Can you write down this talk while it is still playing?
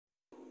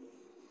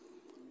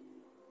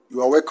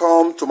You are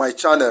welcome to my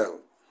channel,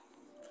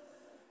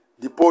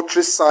 the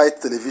Poultry Site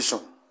Television.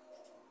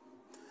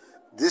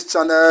 This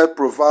channel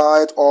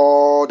provides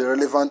all the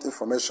relevant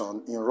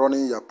information in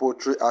running your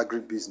poultry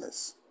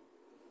agri-business.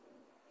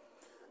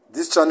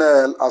 This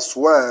channel as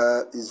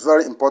well is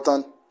very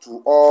important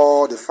to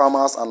all the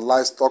farmers and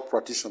livestock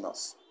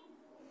practitioners.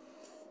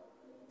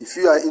 If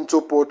you are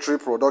into poultry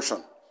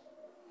production,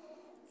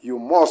 you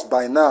must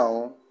by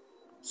now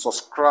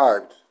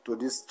subscribe to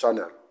this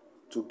channel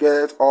to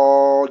get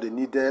all the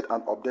needed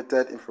and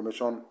updated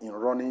information in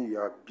running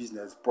your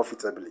business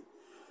profitably.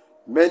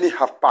 Many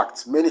have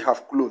packed, many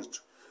have closed,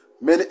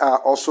 many are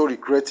also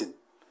regretting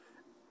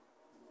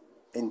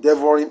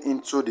endeavoring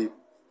into the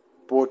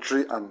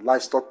poultry and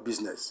livestock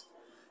business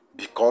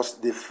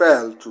because they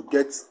failed to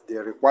get the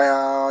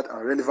required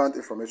and relevant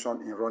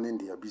information in running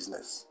their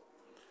business.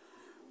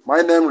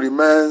 My name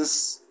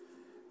remains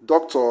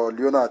Dr.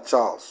 Leonard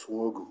Charles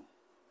Nwogu.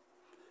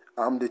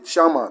 I'm the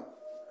chairman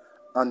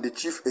and the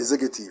chief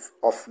executive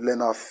of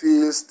Leonard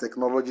Fields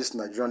Technologies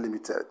Nigeria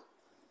Limited,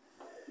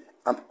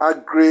 an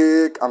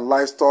agri and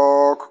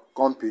livestock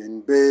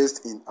company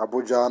based in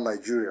Abuja,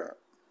 Nigeria.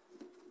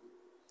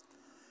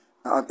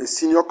 I'm a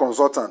senior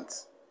consultant.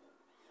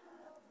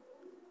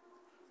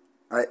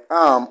 I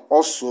am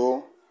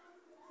also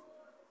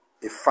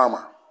a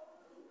farmer,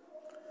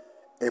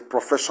 a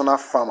professional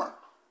farmer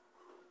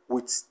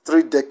with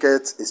 3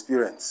 decades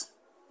experience.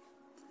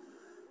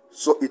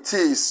 So it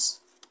is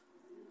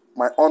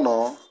my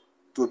honor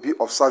to be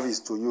of service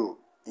to you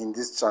in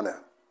this channel.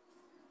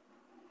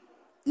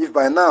 If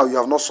by now you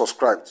have not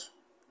subscribed,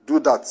 do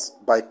that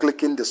by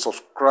clicking the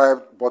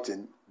subscribe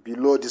button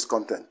below this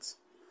content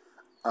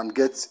and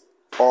get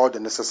all the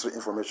necessary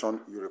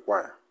information you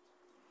require.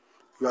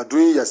 You are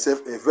doing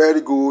yourself a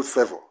very good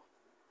favor.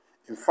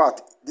 In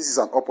fact, this is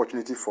an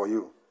opportunity for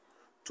you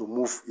to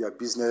move your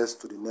business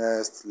to the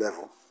next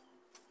level.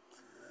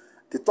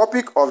 The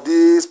topic of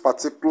this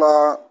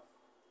particular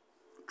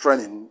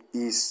training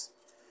is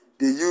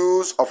the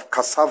use of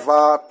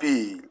cassava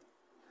peel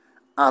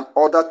and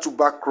other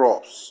tuber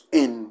crops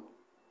in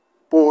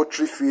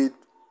poultry feed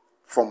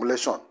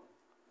formulation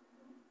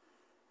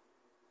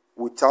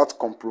without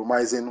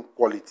compromising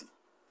quality.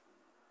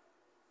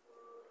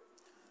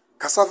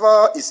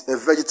 Cassava is a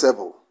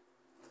vegetable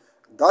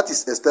that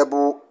is a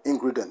staple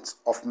ingredient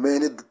of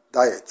many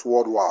diets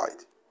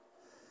worldwide.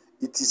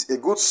 It is a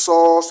good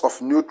source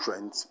of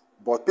nutrients,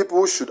 but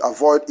people should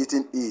avoid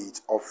eating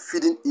it or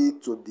feeding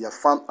it to their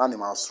farm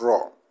animals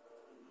raw.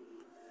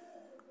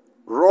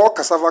 Raw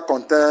cassava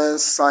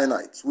contains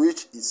cyanide,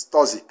 which is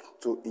toxic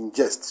to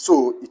ingest,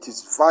 so it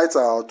is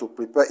vital to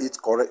prepare it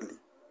correctly.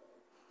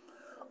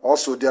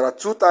 Also, there are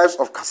 2 types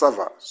of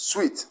cassava,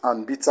 sweet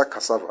and bitter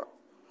cassava.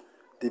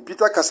 The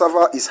bitter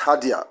cassava is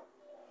hardier,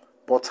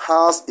 but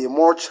has a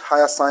much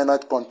higher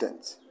cyanide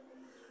content.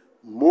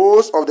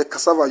 Most of the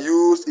cassava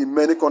used in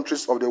many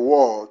countries of the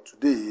world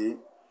today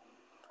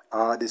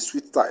are the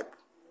sweet type.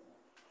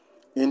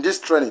 In this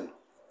training,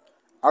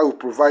 I will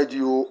provide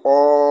you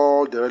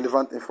all the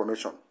relevant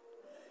information,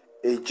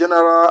 a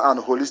general and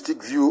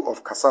holistic view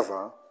of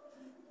cassava,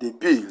 the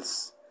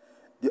peels,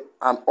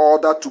 and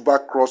other tuber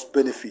crops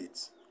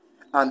benefits,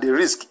 and the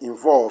risk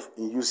involved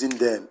in using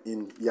them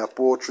in your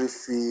poultry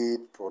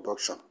feed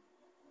production.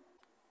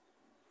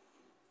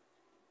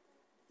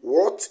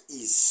 What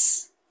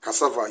is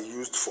cassava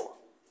used for?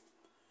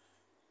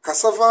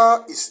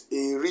 Cassava is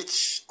a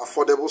rich,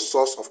 affordable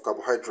source of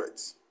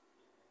carbohydrates.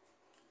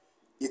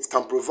 It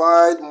can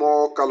provide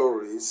more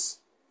calories.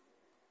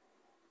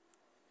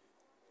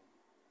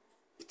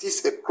 It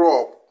is a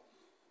crop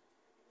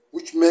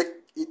which makes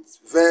it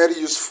very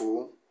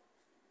useful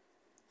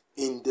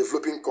in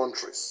developing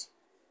countries.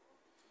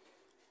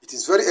 It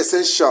is very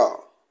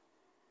essential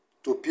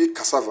to peel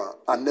cassava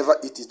and never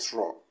eat it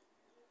raw.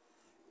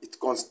 It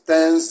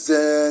contains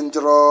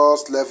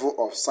dangerous level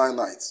of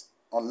cyanide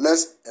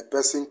unless a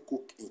person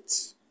cooks it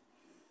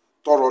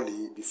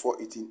thoroughly before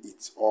eating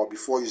it or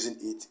before using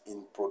it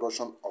in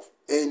production of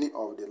any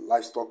of the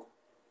livestock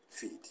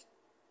feed.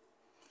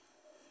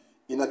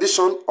 In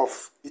addition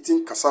of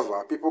eating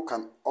cassava, people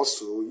can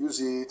also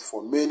use it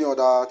for many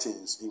other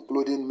things,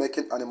 including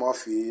making animal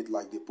feed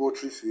like the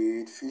poultry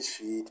feed, fish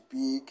feed,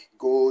 pig,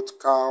 goat,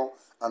 cow,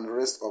 and the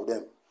rest of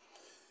them.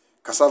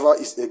 Cassava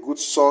is a good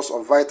source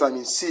of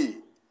vitamin C,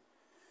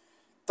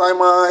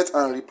 thiamine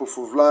and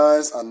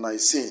riboflavins and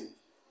niacin.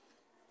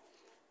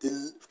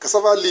 The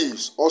cassava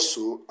leaves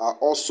are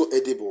also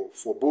edible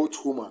for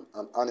both human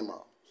and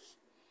animals.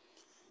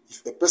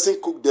 If a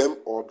person cooks them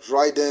or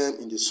dry them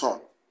in the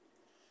sun,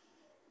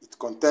 it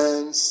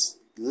contains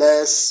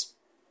less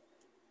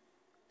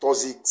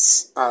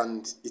toxics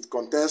and it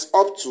contains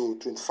up to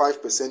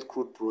 25%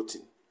 crude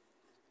protein.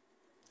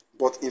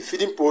 But in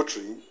feeding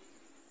poultry,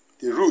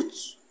 the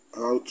roots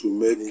how to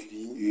make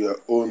your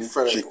own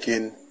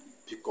chicken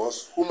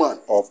because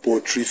human or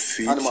poultry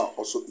feed animal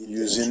also eat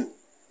using them.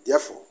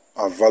 Therefore,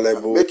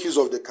 available make use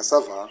of the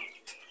cassava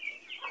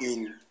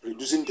in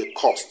reducing the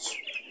cost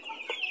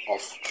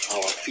of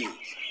our feed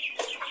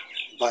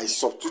by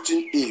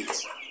substituting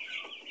it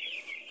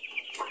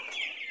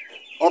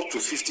up to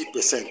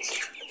 50%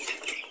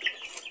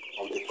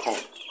 of the corn.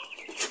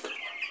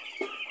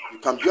 You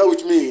can bear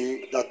with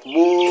me that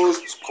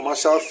most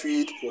commercial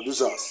feed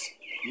producers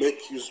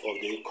make use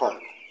of the corn.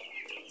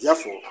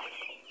 Therefore,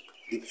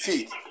 the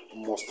feed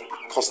must be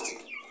costly.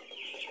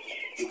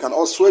 You can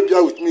also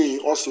bear with me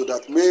also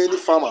that many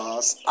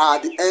farmers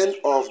at the end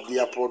of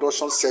their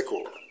production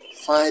cycle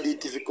find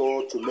it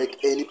difficult to make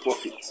any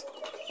profit.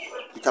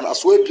 You can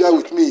as well bear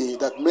with me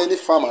that many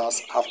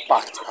farmers have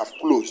packed, have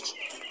closed,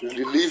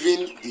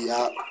 leaving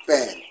their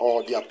pen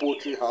or their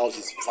poultry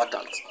houses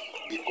vacant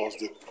because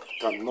they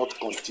cannot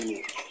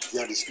continue.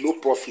 There is no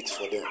profit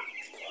for them.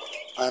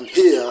 I am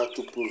here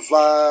to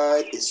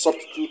provide a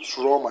substitute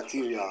raw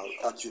material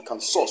that you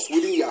can source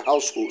within your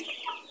household.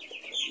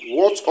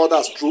 What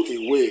others throw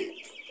away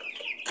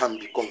can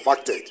be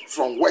converted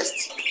from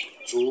waste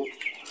to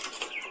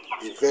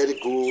a very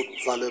good,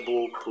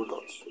 valuable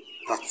product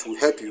that will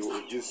help you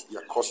reduce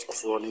your cost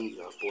of running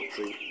your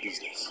poultry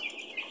business.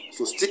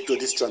 So stick to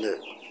this channel.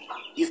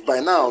 If by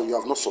now you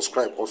have not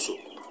subscribed also,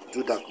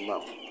 do that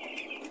now.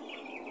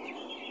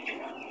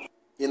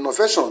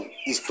 Innovation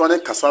is turning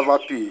cassava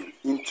peel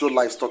into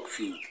livestock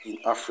feed in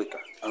Africa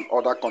and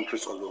other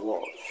countries of the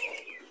world.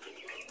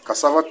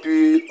 Cassava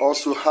peel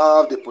also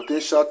have the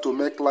potential to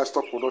make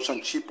livestock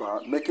production cheaper,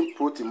 making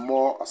protein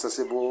more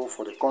accessible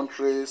for the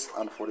countries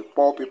and for the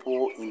poor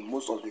people in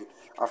most of the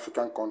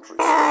African countries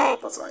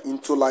that are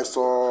into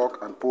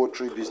livestock and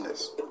poultry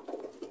business.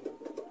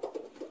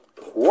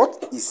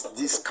 What is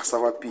this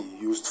cassava peel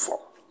used for?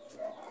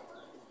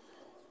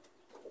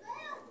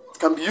 It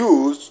can be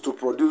used to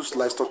produce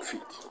livestock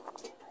feed.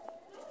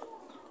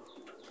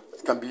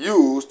 It can be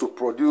used to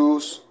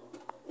produce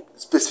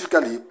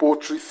specifically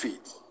poultry feed.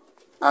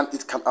 And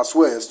it can as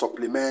well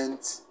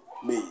supplement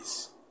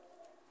maize,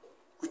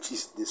 which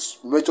is the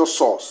major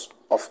source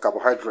of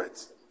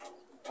carbohydrates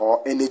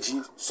or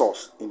energy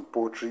source in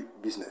poultry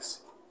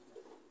business.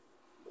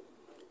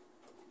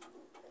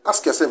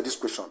 Ask yourself this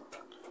question: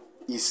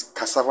 is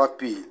cassava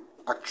peel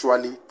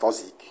actually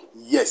toxic?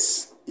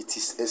 Yes, it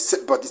is,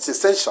 but it's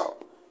essential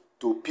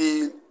to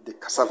peel the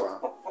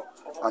cassava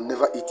and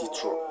never eat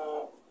it raw.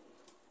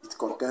 It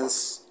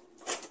contains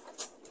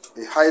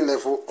a high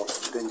level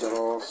of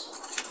dangerous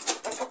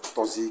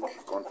toxic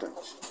content.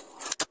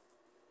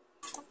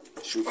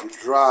 It should be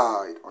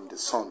dried on the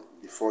sun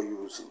before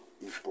using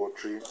in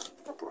poultry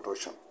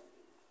production.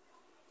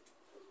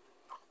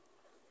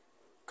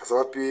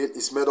 Cassava peel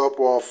is made up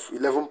of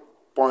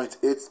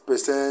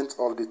 11.8%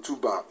 of the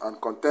tuber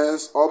and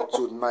contains up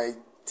to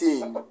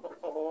 19%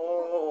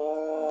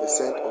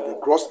 of the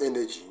gross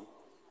energy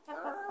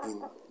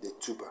in the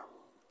tuber.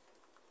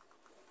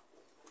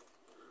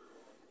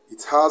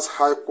 It has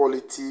high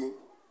quality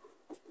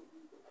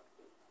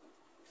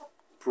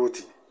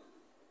protein.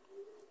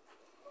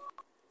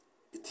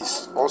 It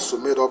is also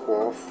made up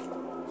of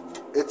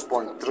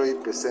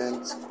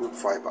 8.3% crude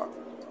fiber,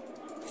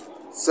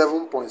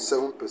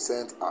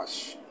 7.7%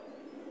 ash,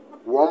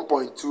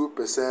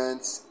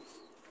 1.2%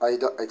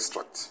 ida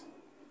extract,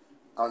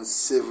 and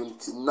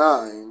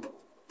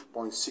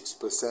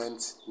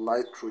 79.6%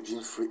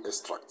 nitrogen-free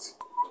extract.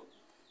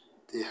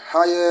 The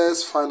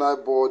highest final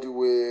body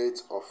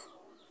weight of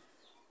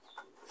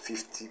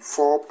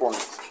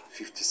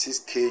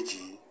 54.56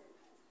 kg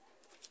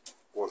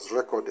was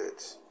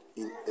recorded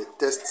in a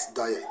test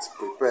diet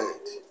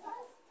prepared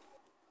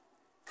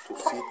to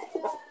feed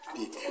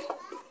pig.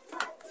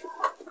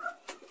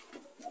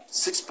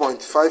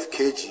 6.5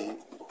 kg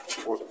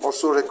was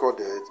also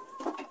recorded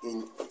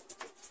in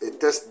a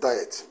test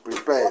diet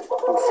prepared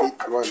to feed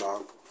broiler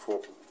for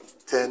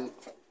 10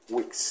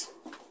 weeks.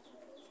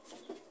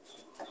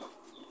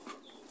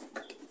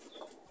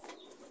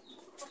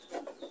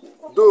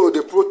 Though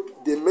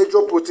the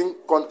major protein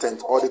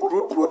content or the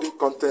crude protein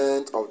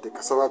content of the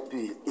cassava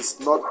peel is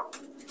not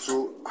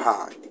too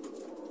high,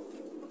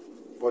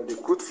 but the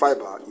crude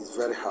fiber is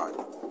very high,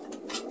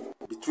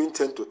 between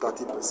 10 to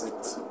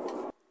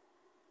 30%.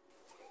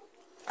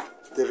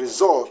 The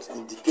results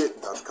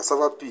indicate that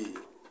cassava peel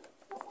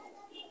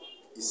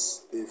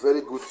is a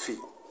very good feed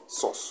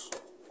source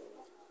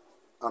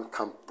and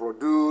can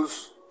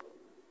produce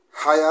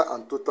higher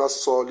and total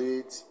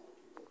solid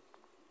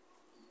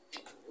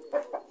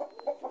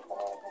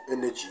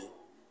energy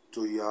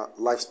to your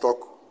livestock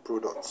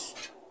products.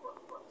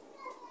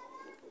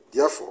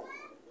 Therefore,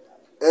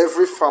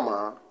 every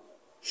farmer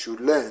should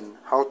learn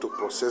how to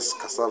process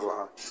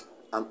cassava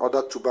and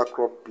other tuber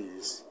crop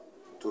peas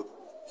to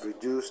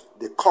reduce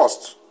the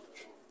cost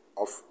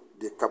of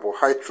the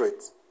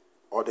carbohydrate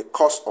or the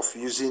cost of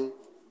using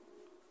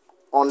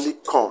only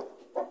corn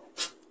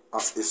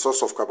as a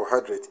source of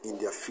carbohydrate in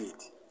their feed.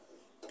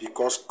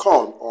 Because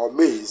corn or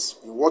maize,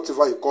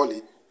 whatever you call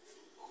it,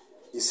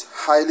 is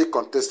highly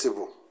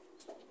contestable.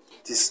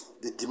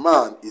 The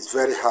demand is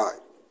very high,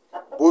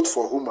 both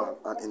for human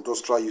and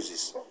industrial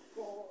uses.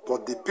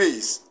 But the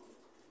peas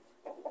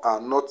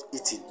are not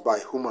eaten by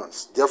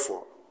humans.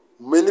 Therefore,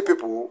 many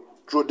people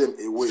throw them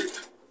away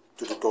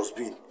to the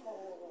dustbin.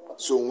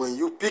 So when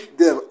you pick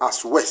them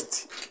as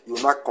waste, you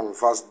now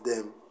convert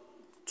them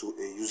to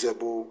a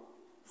usable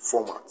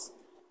format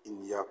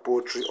in your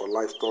poultry or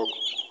livestock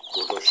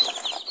production.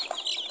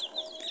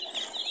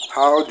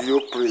 How do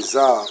you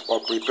preserve or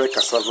prepare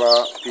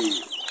cassava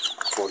peel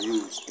for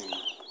use in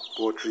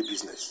poultry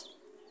business?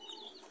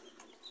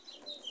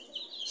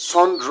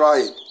 Sun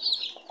drying,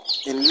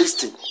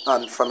 enlisting,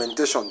 and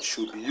fermentation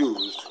should be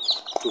used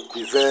to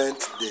prevent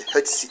the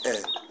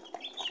HCN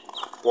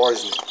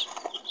poisoning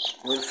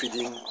when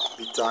feeding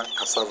bitter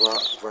cassava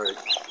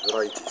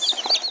varieties.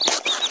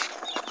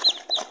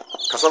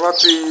 Cassava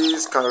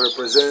peels can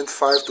represent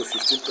 5 to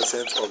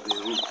 15% of the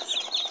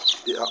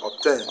roots. They are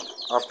obtained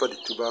after the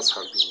tubers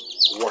have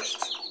been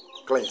washed,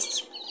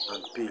 cleansed,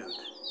 and peeled.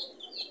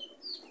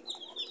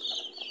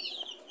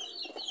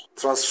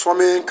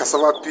 Transforming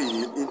cassava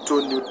peel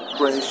into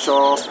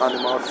nutritious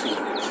animal feed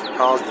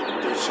has the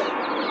potential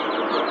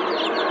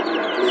to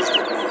replace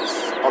the maize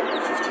up to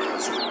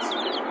 50%.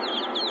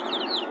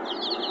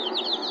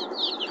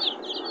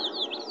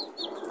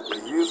 The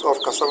use of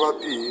cassava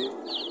peel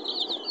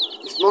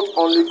is not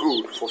only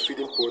good for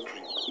feeding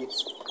poultry,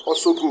 it's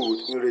also good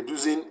in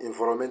reducing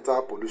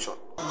environmental pollution,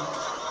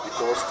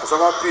 because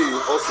cassava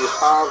peel also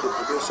have the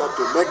potential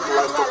to make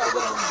livestock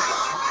production cheaper,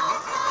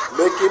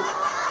 making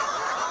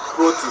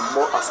protein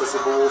more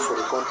accessible for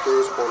the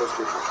country's poorest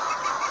people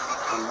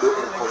and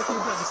low-income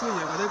farmers.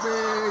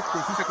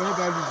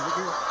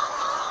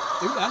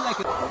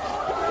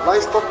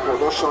 Livestock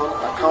production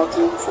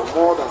accounting for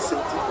more than 70%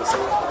 of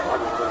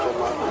agricultural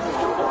land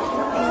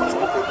is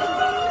expected to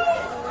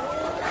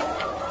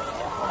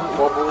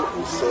double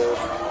itself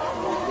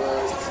in the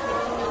next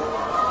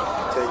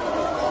 10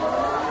 years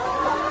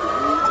to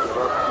meet a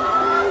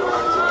rapidly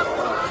rising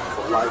demand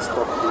for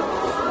livestock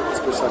owners,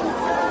 especially in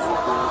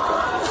developing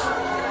countries.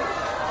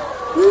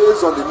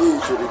 Based on the need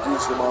to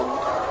reduce human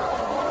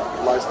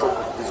livestock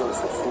competition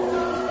for food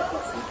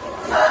and feed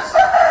ingredients,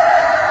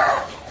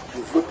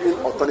 developing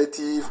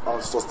alternative and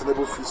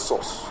sustainable feed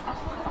source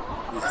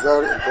is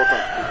very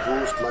important to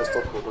boost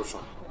livestock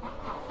production.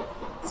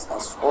 It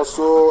is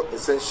also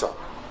essential.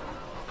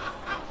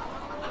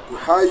 The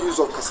high use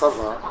of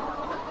cassava,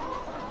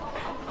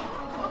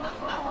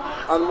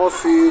 animal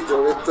feed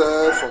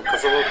generated from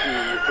cassava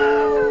peel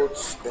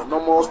holds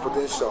enormous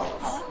potential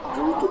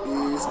due to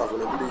its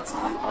availability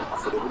and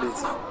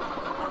affordability.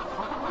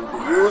 With the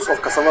use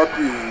of cassava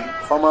peel,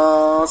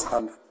 farmers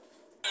and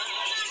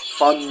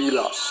farm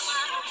millers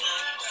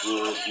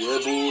will be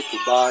able to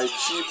buy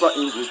cheaper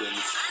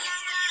ingredients,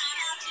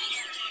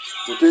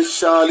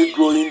 potentially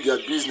growing their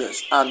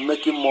business and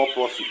making more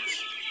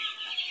profits,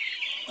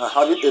 and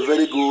having a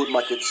very good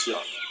market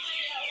share.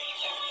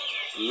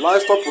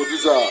 Livestock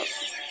producers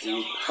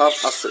will have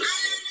access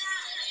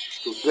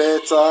to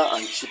better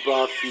and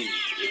cheaper feed,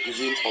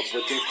 reducing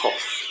operating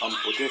costs and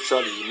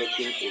potentially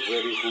making a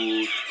very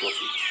good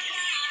profit.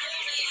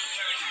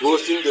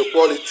 Boosting the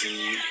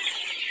quality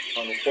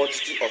and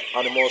quantity of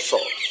animal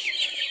source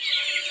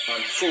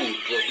and food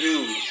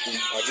produced in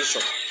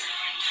addition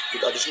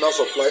with additional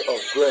supply of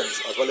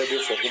grains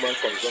available for human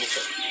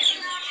consumption.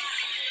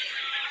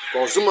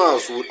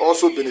 Consumers would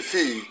also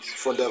benefit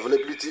from the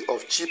availability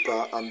of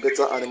cheaper and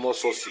better animal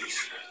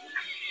sources,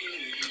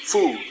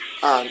 food,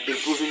 and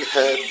improving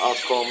health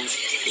outcomes,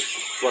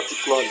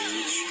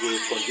 particularly the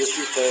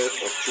congestive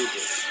health of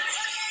children.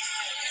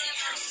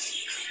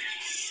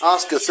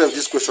 Ask yourself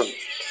this question: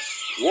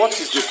 what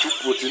is the true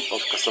protein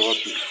of cassava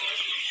peel?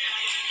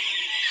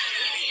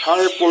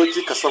 High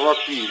quality cassava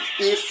peel,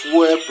 if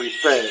well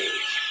prepared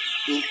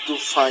into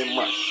fine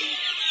mash,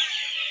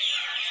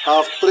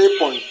 have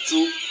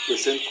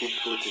 3.2% crude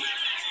protein,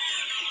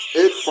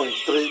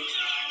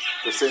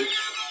 8.3%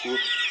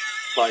 crude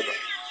fiber,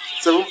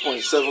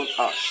 7.7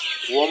 ash,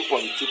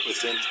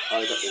 1.2%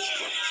 either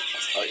extract,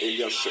 as I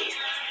earlier said.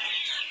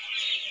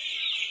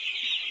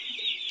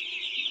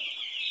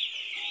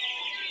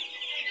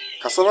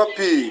 Cassava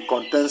peel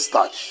contains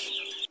starch,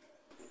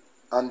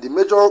 and the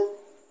major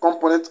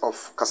component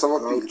of cassava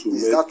peel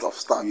is that of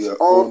starch, up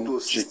to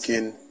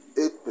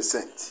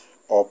 68%.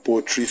 Or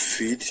poultry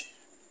feed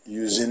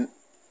using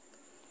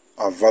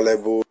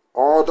available.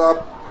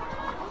 Other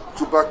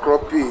tuber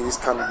crop peels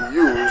can be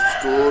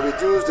used to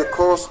reduce the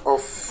cost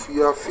of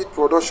your feed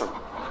production,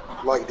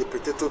 like the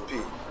potato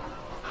peel,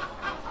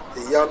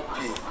 the yam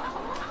peel,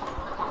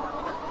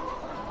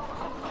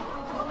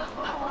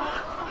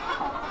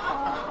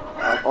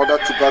 and other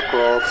tuber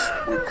crops.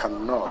 We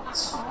cannot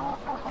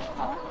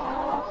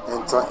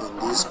enter in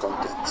this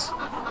content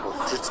or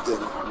treat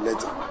them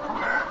later.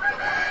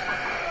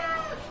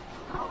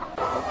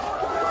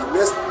 The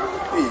next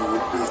peel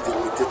is the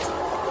potato.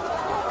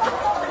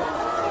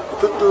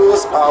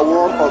 Potatoes are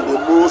one of the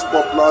most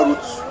popular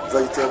root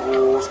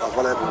vegetables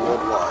available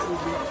worldwide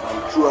and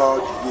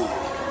throughout the year.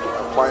 They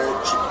acquire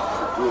cheap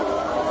to grow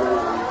and very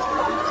rich in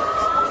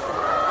nutrients.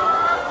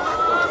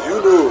 But you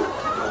know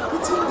that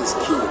eating the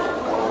skin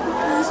or the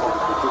piece of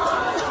the potato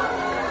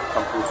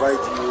can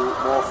provide you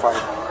more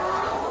fiber,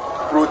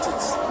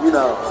 proteins,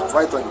 minerals,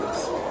 vitamins,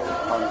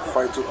 and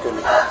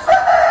phytochemicals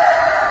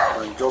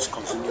than just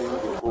consuming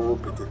the whole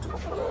potato.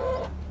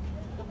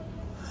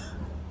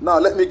 Now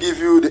let me give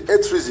you the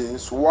 8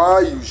 reasons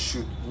why you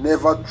should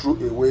never throw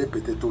away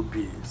potato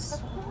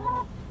peels.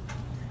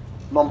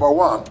 Number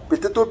 1,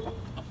 potato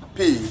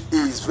peel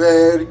is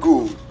very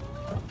good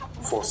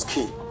for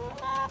skin.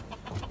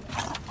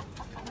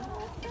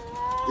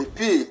 The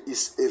peel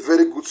is a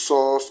very good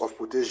source of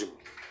potassium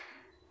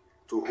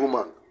to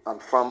human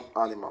and farm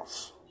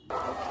animals.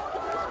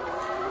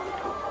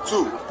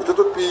 2,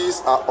 potato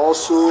peels are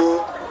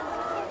also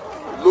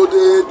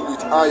loaded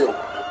with iron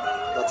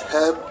that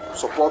help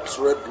support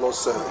red blood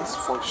cells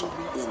function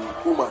in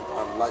human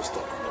and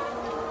livestock.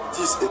 It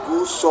is a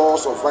good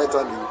source of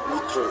vitamin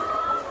B3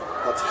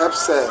 that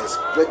helps cells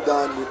break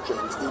down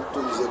nutrients into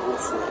usable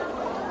fuel.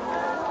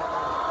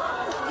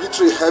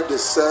 B3 helps the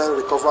cell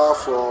recover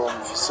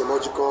from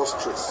physiological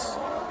stress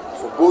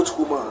for both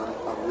human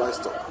and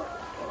livestock.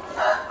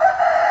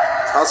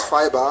 It has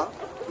fiber.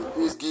 The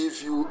peels give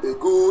you a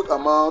good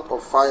amount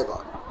of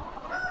fiber.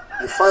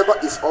 The fiber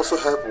is also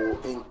helpful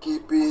in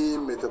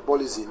keeping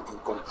metabolism in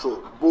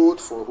control, both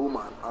for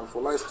human and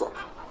for livestock.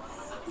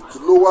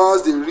 It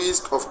lowers the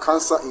risk of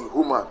cancer in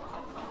human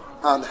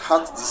and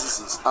heart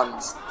diseases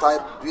and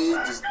type B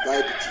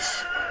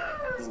diabetes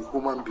in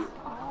human beings.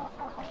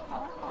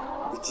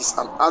 It is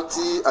an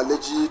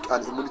anti-allergic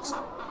and immunity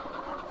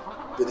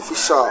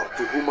beneficial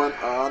to human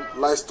and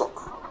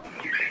livestock.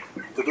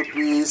 Potato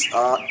peels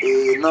are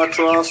a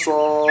natural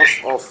source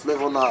of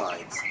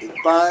flavonoids, a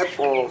type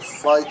of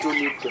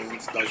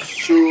phytonutrient that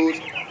shows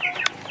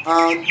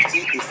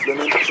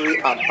anti-inflammatory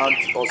and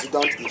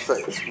antioxidant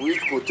effects, which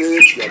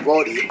protects your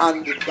body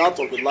and that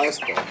of the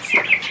livestock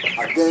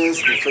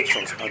against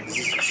infections and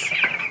diseases.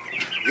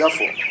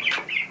 Therefore,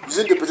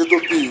 using the potato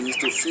peels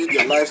to feed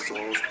your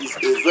livestock is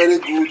a very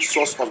good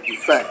source of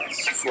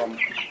defense from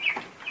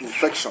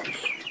infections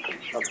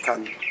that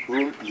can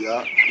ruin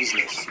your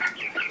business.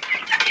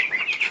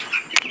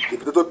 The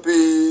potato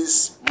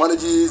peels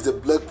manages the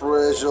blood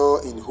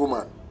pressure in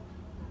human.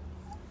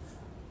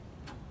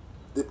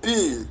 The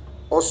peel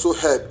also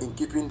help in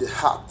keeping the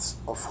heart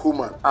of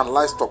human and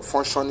livestock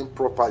functioning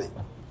properly.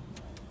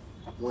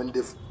 When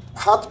the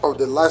heart of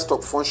the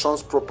livestock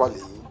functions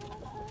properly,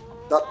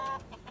 that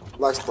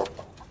livestock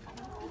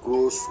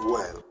grows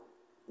well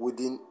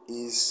within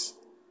its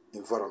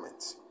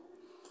environment.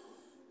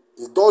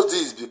 It does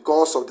this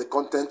because of the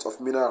content of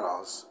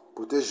minerals,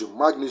 potassium,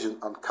 magnesium,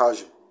 and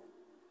calcium.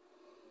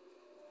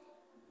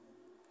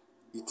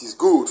 It is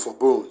good for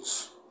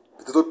bones.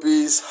 Potato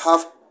peels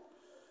have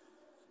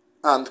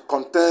and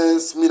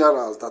contains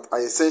minerals that are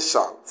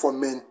essential for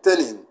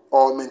maintaining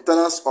or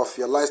maintenance of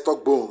your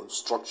livestock bone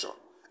structure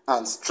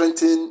and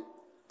strengthen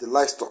the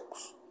livestock.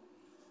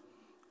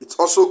 It's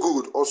also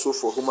good also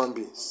for human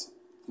beings,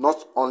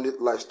 not only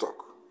livestock.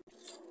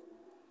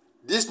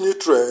 These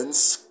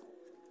nutrients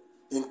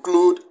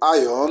include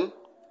iron,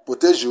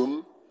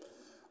 potassium,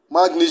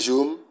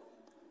 magnesium,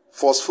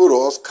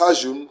 phosphorus,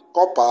 calcium,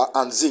 copper,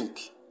 and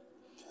zinc.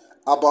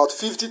 About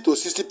 50 to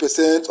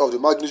 60% of the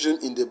magnesium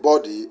in the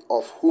body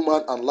of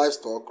human and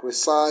livestock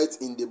resides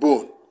in the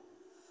bone.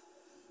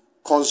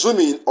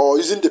 Consuming or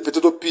using the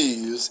potato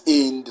peels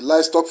in the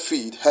livestock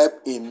feed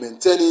help in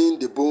maintaining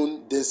the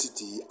bone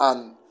density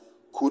and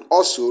could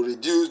also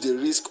reduce the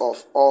risk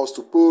of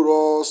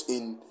osteoporosis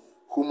in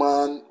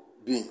human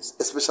beings,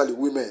 especially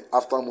women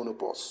after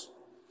menopause.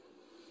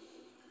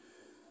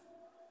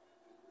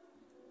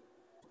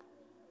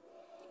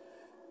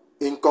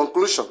 In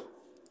conclusion,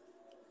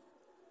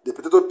 the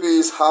potato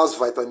peels has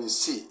vitamin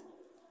C,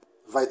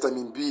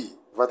 vitamin B,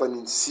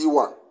 vitamin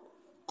C1,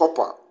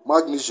 copper,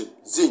 magnesium,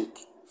 zinc,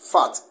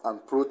 fat,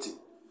 and protein,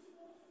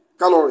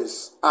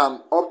 calories,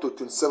 and up to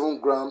 27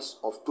 grams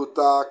of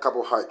total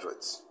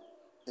carbohydrates.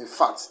 In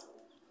fact,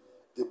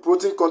 the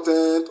protein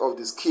content of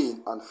the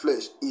skin and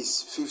flesh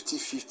is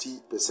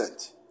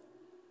 50-50%.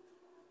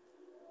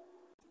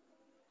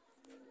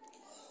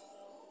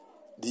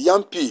 The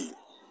yam peel.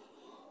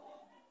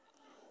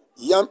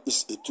 Yam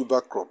is a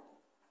tuber crop.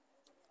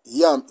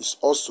 Yam is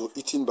also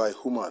eaten by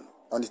human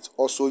and it's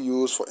also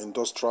used for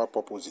industrial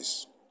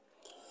purposes.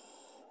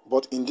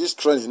 But in this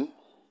training,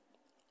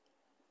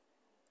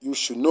 you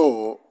should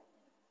know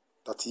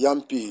that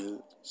yam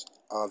peels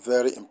are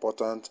very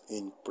important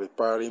in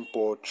preparing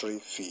poultry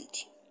feed.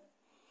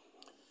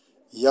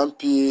 Yam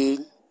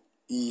peel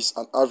is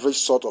an average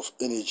sort of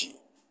energy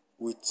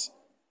with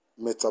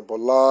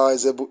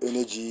metabolizable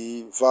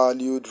energy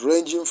valued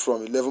ranging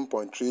from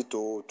 11.3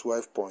 to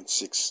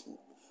 12.6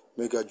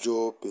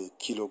 megajoule per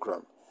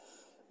kilogram.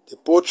 The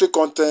poultry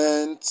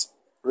content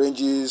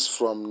ranges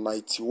from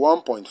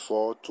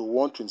 91.4 to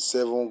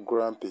 127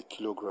 grams per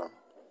kilogram.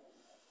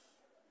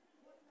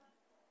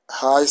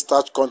 High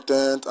starch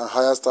content and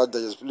higher starch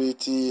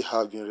digestibility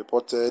have been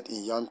reported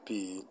in yam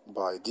peel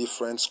by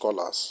different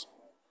scholars.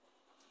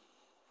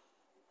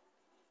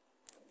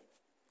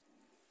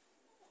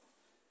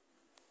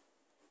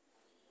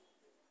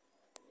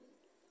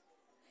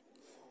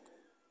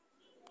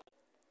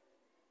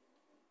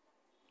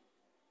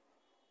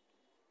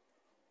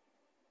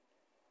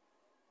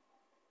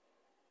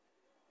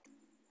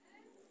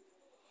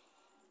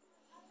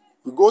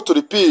 We go to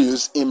the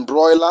peels in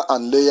broiler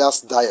and layers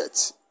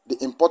diet.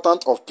 The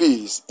importance of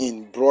peels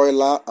in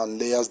broiler and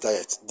layers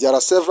diet. There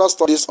are several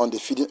studies on the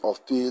feeding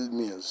of peel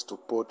meals to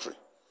poultry,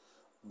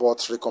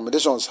 but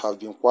recommendations have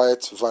been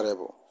quite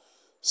variable.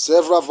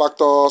 Several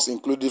factors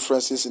include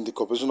differences in the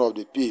composition of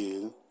the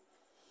peel,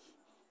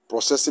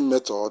 processing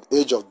method,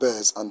 age of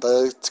birds, and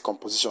diet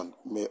composition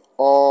may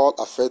all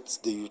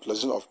affect the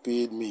utilization of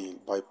peel meal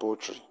by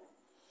poultry.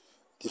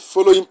 The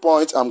following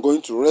points I'm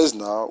going to raise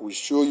now will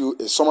show you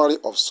a summary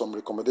of some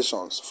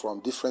recommendations from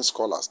different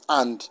scholars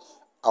and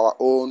our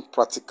own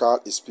practical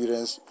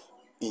experience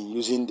in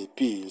using the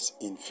peels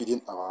in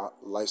feeding our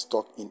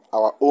livestock in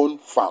our own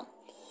farm.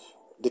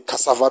 The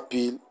cassava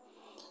peel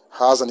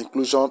has an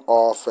inclusion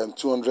of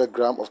 200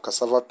 grams of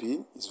cassava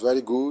peel. It's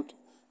very good.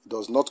 It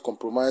does not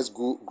compromise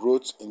good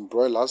growth in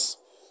broilers.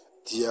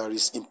 There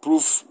is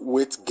improved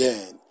weight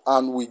gain,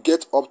 and we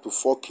get up to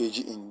 4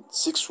 kg in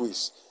 6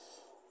 weeks.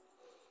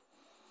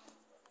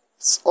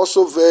 It's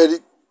also very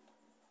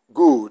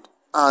good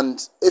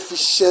and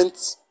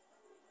efficient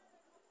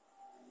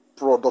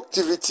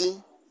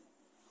productivity,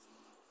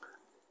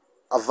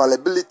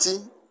 availability,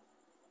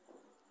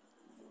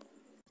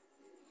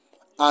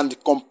 and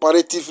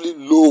comparatively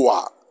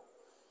lower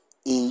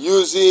in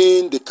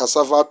using the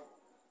cassava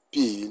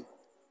peel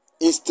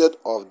instead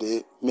of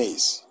the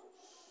maize.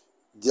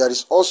 There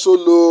is also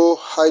low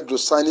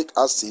hydrocyanic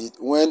acid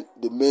when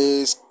the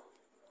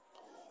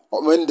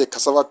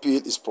cassava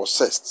peel is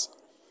processed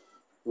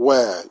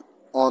well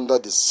under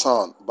the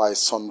sun by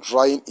sun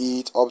drying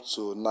it up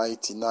to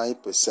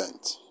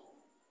 99%.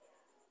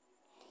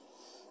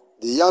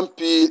 The yam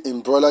peel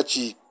in broiler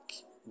chick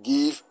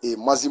give a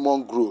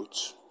maximum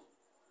growth.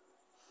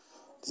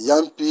 The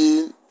yam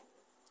peel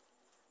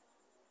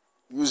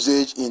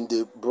usage in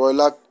the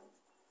broiler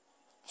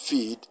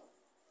feed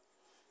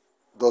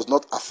does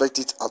not affect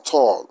it at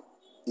all.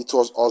 It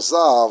was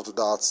observed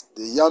that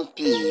the yam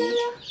peel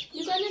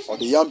or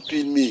the yam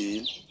peel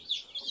meal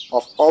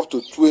of up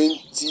to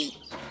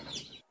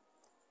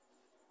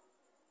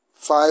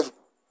 25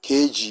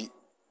 kg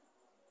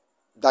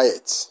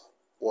diet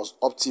was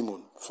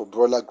optimum for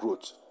broiler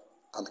growth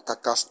and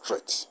carcass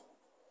strength.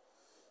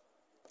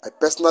 I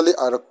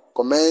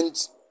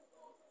recommend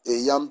a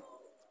yam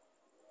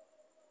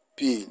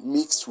peel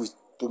mixed with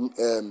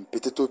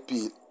potato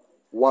peel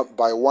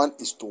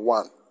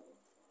 1:1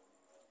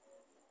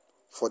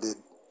 for the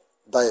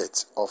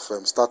diet of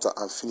starter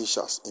and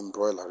finishers in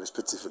broiler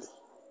respectively.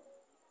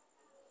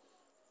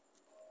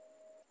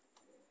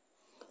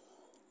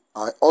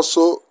 I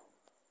also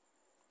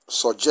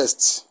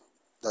suggest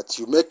that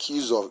you make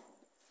use of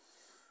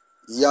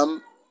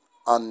yam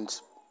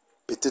and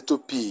potato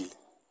peel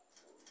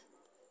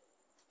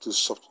to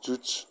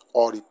substitute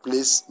or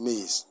replace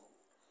maize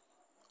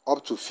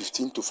up to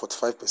 15 to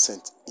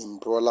 45% in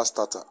broiler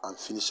starter and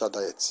finisher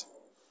diet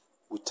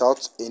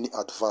without any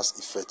adverse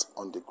effect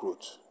on the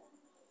growth.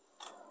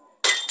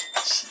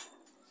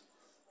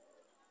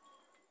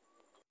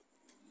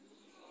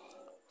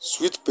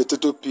 Sweet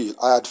potato peel.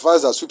 I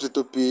advise that sweet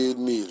potato peel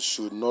meal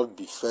should not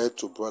be fed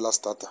to broiler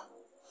starter.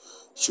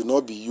 Should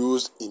not be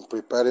used in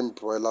preparing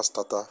broiler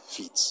starter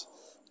feeds,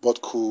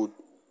 but could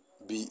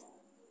be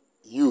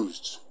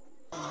used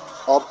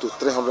up to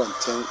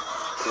 310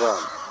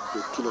 grams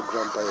per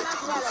kilogram diet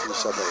in the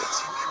finisher diet.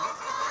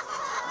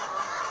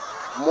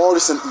 More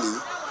recently,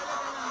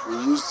 we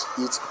used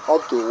it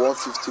up to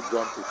 150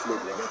 grams per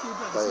kilogram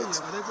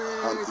diet,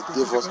 and it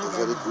gave us a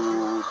very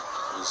good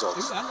result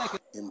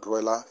in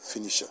broiler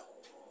finisher.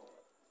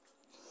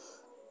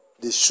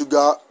 The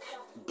sugar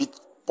beet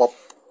pop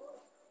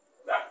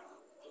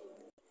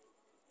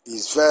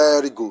is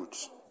very good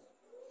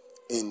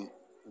in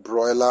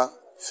broiler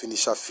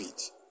finisher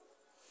feed.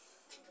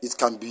 It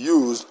can be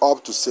used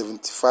up to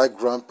 75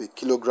 grams per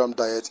kilogram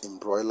diet in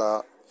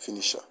broiler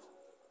finisher.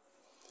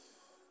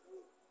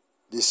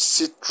 The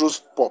citrus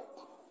pop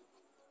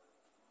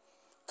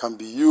can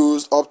be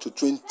used up to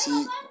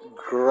 20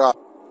 grams.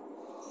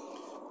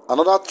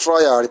 Another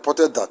trial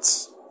reported that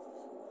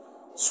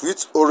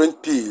sweet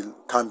orange peel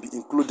can be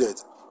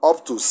included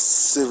up to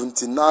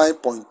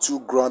 79.2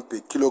 grams per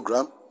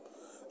kilogram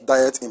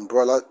diet in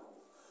broiler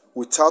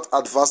without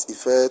adverse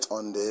effect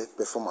on the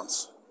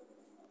performance.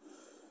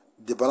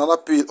 The banana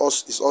peel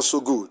is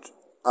also good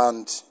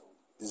and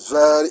is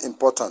very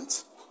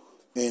important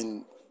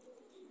in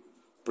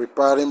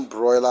preparing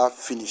broiler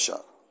finisher.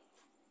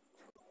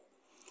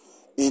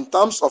 In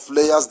terms of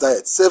layers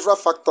diet, several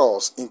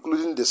factors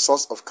including the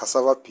source of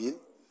cassava peel,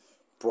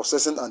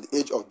 processing and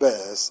age of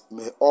birds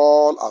may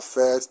all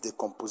affect the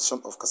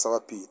composition of cassava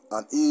peel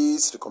and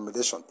its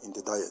recommendation in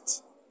the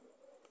diet.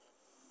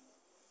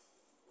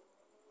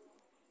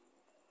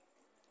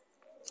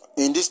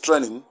 In this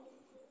training,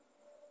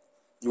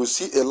 you will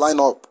see a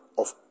lineup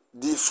of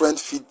different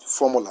feed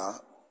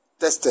formula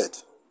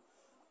tested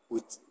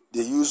with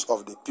the use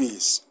of the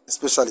peels,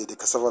 especially the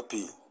cassava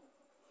peel,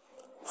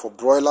 for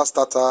broiler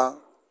starter,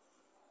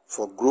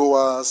 for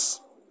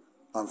growers,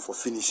 and for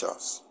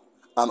finishers,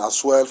 and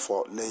as well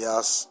for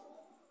layers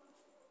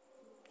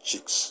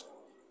chicks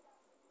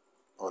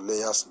or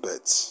layers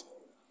birds.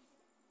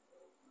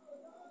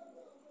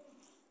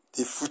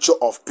 the future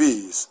of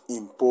peas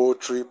in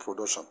poultry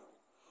production.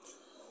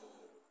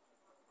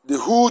 The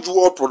huge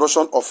world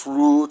production of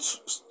root,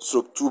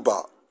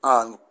 tuber,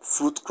 and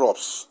fruit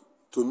crops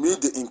to meet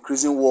the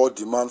increasing world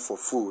demand for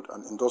food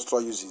and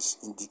industrial uses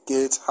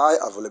indicates high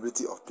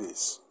availability of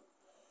peas.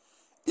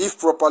 If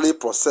properly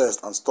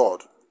processed and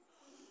stored,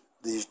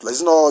 the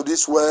utilization of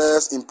these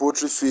waste in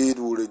poultry feed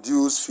will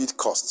reduce feed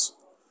costs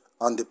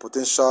and the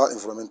potential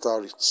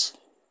environmental risks.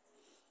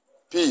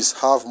 Peas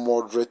have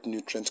moderate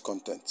nutrient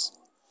content,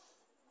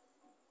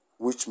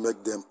 which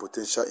make them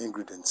potential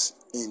ingredients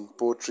in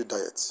poultry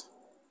diet.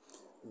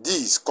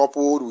 These,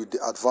 coupled with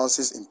the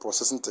advances in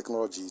processing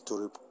technology to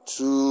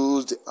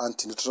reduce the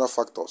anti-nutritional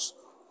factors,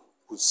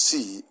 would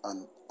see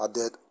an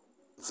added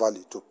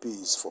value to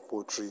peas for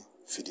poultry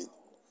feeding.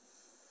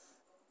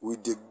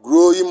 With the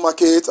growing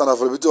market and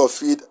availability of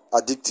feed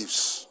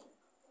additives,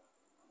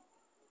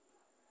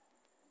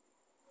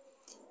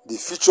 the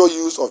future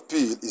use of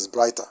peel is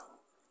brighter.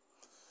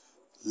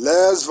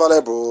 Less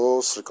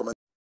valuable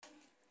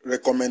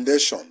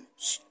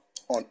recommendations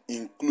on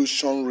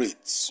inclusion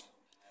rates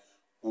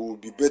will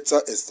be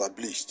better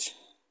established.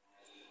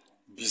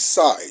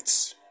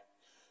 Besides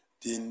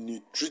the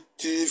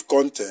nutritive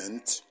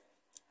content,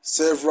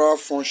 several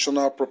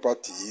functional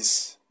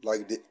properties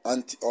like the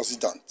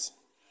antioxidant,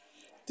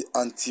 the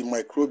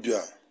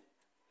antimicrobial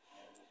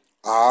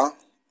are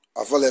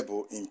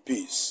available in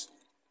peas.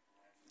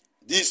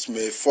 This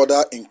may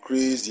further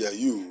increase their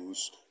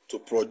use to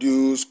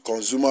produce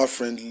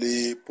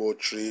consumer-friendly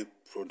poultry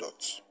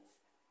products.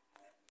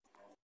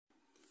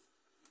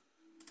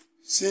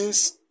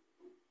 Since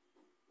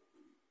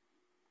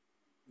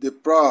the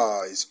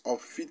price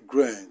of feed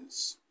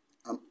grains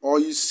and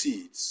oil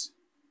seeds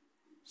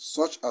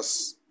such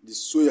as the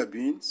soya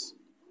beans,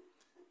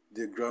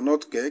 the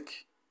groundnut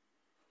cake,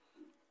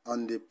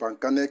 and the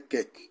pancake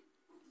cake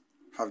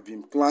have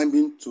been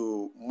climbing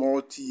to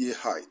multi-year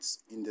heights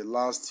in the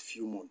last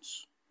few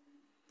months.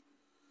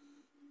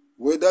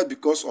 Whether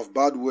because of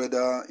bad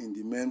weather in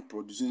the main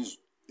producing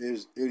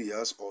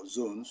areas or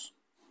zones,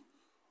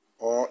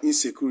 or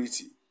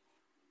insecurity,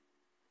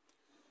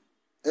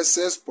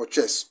 excess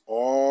purchase,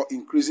 or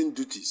increasing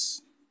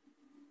duties,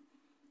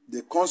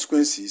 the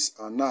consequences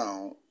are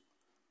now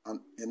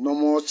an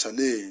enormous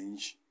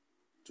challenge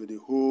to the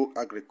whole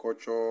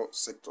agriculture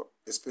sector,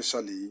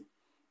 especially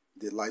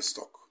the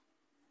livestock.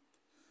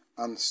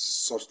 And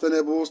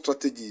sustainable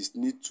strategies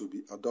need to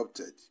be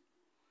adopted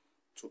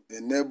to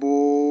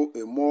enable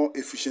a more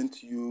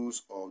efficient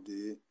use of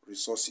the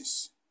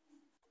resources.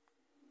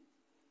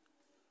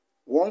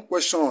 One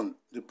question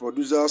the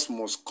producers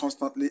must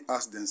constantly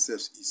ask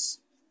themselves is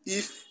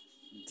if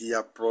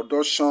their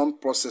production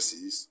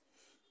processes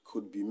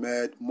could be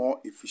made more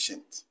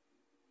efficient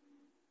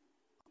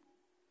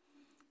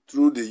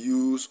through the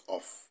use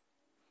of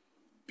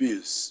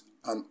peels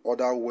and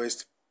other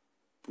waste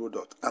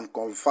products and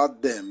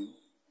convert them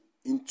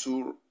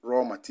into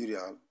raw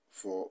material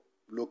for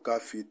local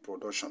feed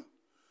production.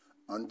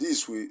 And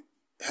this will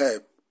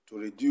help to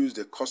reduce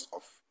the cost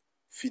of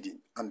feeding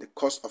and the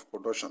cost of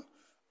production,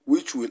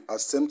 which will at the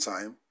same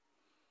time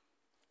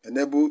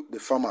enable the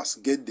farmers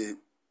get the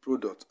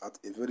product at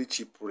a very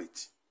cheap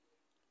rate.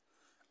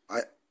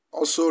 I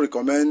also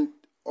recommend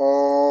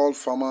all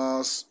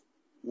farmers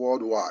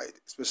worldwide,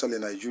 especially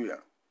in Nigeria,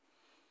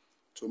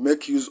 to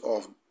make use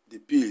of the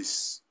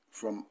peels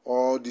from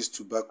all these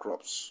tuber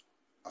crops,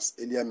 as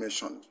earlier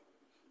mentioned,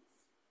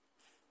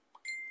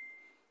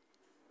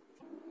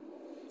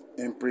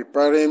 in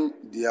preparing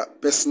their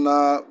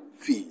personal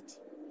feed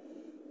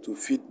to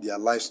feed their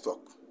livestock.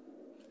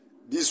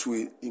 This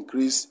will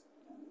increase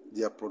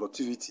their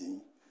productivity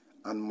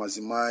and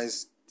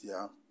maximize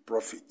their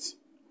profit.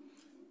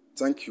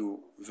 Thank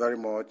you very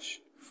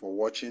much for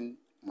watching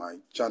my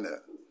channel.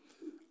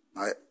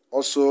 I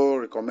also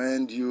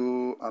recommend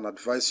you and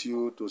advise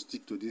you to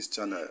stick to this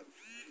channel.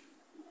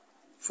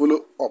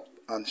 Follow up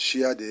and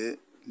share the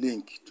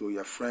link to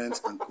your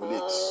friends and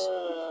colleagues.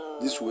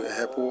 This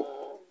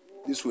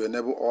will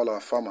enable all our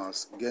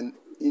farmers gain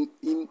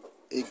in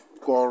a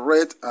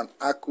correct and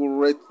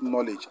accurate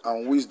knowledge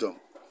and wisdom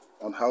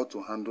on how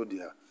to handle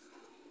their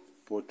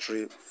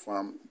poultry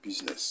farm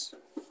business.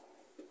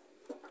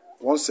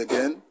 Once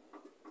again,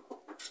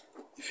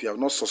 if you have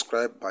not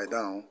subscribed by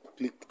now,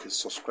 click the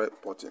subscribe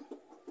button.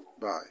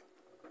 Bye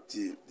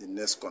till the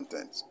next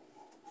content,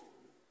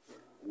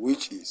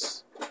 which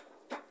is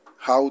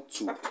how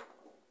to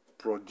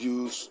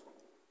produce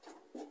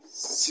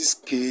 6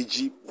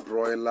 kg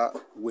broiler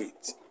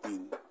weight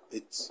in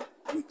 8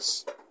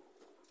 weeks.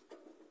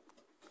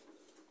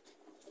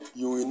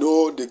 You will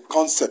know the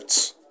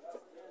concepts,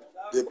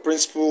 the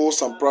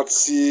principles and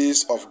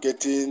practices of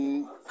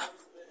getting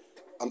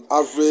an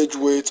average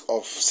weight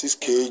of 6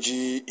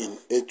 kg in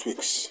 8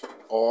 weeks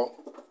or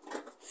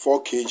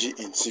 4 kg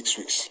in 6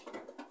 weeks.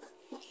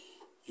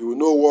 You will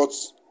know what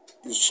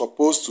you're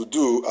supposed to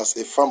do as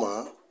a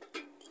farmer.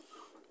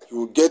 You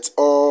will get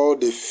all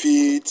the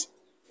feed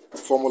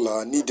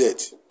formula needed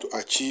to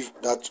achieve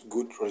that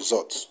good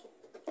result.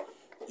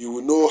 You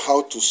will know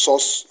how to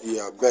source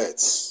your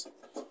birds.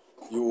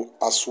 You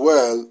as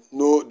well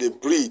know the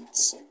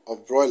breeds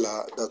of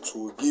broiler that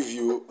will give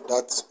you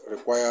that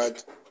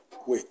required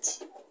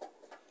weight.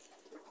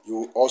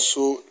 You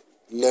also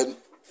learn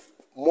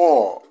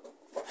more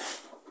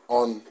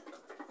on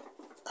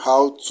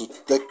how to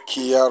take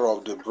care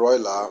of the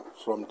broiler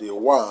from day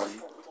one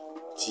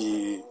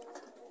till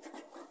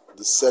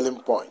the selling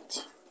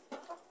point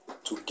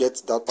to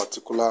get that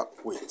particular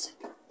weight.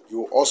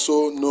 You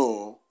also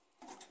know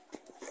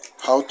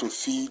how to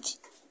feed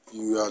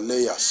your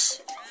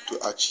layers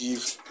to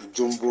achieve the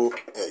jumbo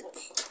egg.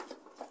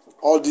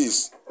 All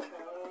these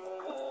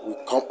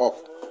will come up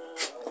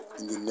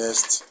in the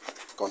next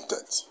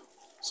content.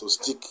 So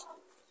stick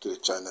to the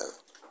channel.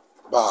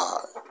 Bye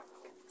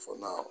for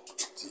now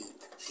till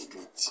we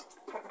meet.